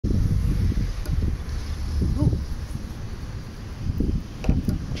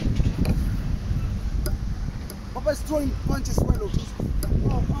throwing punches well, Otis.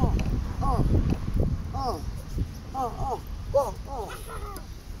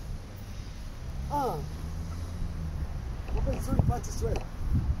 Otis throwing punches well.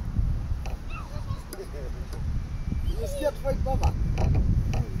 You scared to fight Baba?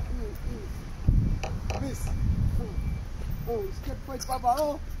 Miss. Oh, you scared to fight Baba?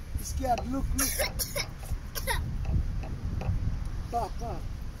 Oh, you scared. Look. Pa.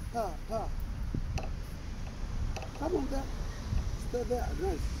 Come on there. Stay there.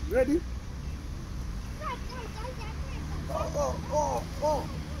 Nice. Ready? Oh.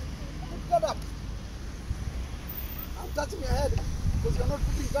 Get up. I'm touching your head because you're not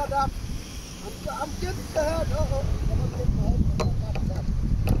putting guard up. I'm getting the head. I'm not getting the head.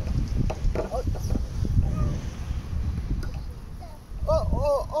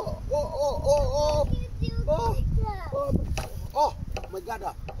 Oh, my God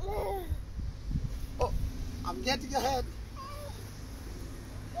up. Oh, I'm getting your head.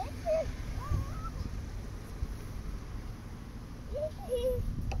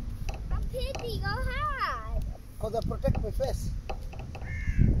 I'm hitting your head. Because I protect my face.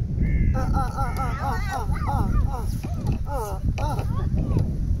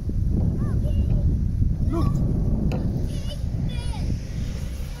 Look.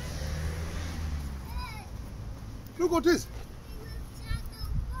 Look at this.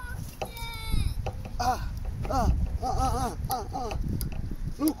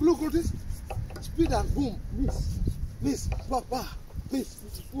 Look at this. Speed and boom. Miss. Papa. Miss.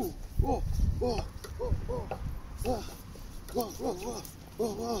 Ooh. Oh.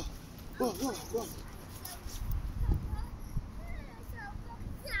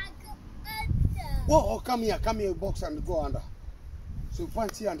 Oh, come here, box and go under. So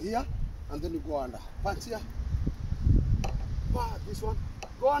punch here and here, and then you go under. Punch here. This one.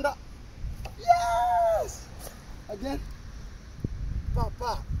 Go under. Yes! Again.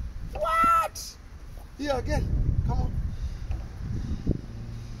 Papa. What? Here again. Come on.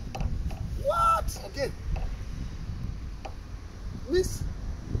 What? Again. Miss.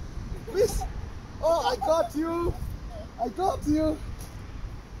 Oh, I got you.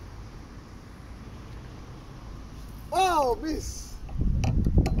 Oh, miss.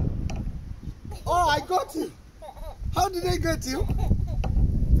 Oh, I got you. How did I get you?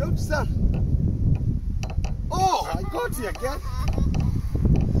 Don't stand. Oh, I got you again.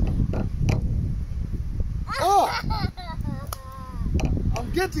 Oh,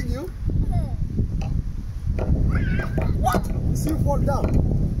 I'm getting you. What? See you fall down.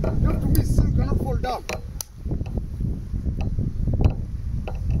 You have to miss so you cannot fall down.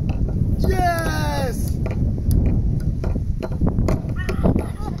 Yes!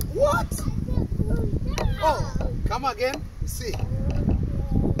 What? Oh, come again. See.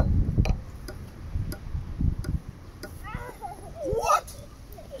 What?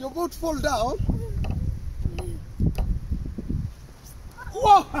 You're about to fall down?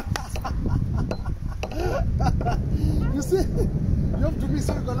 Whoa! You see? You have to miss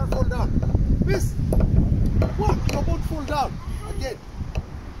so you cannot fall down. Miss! What? You're about to fall down. Again.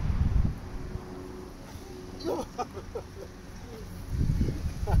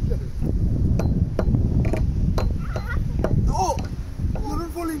 Oh! You're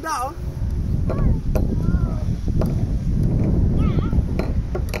not falling down?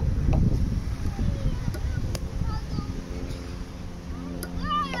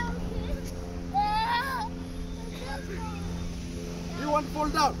 You won't fall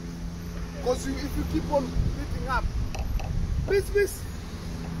down. Because if you keep on lifting up. Miss!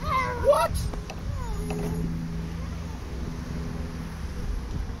 What?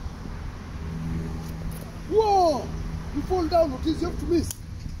 Whoa! You fall down, Otis. You have to miss.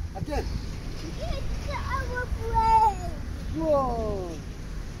 Again. Whoa!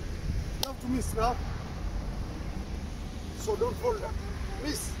 You have to miss now. So don't fall down.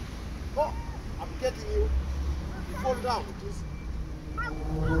 Miss. Oh, I'm getting you. You fall down, Otis. Run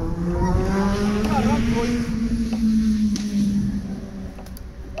for it.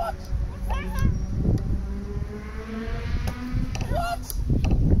 What?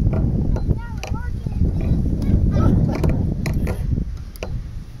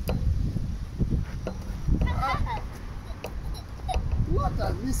 What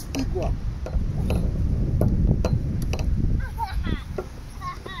a miss big one.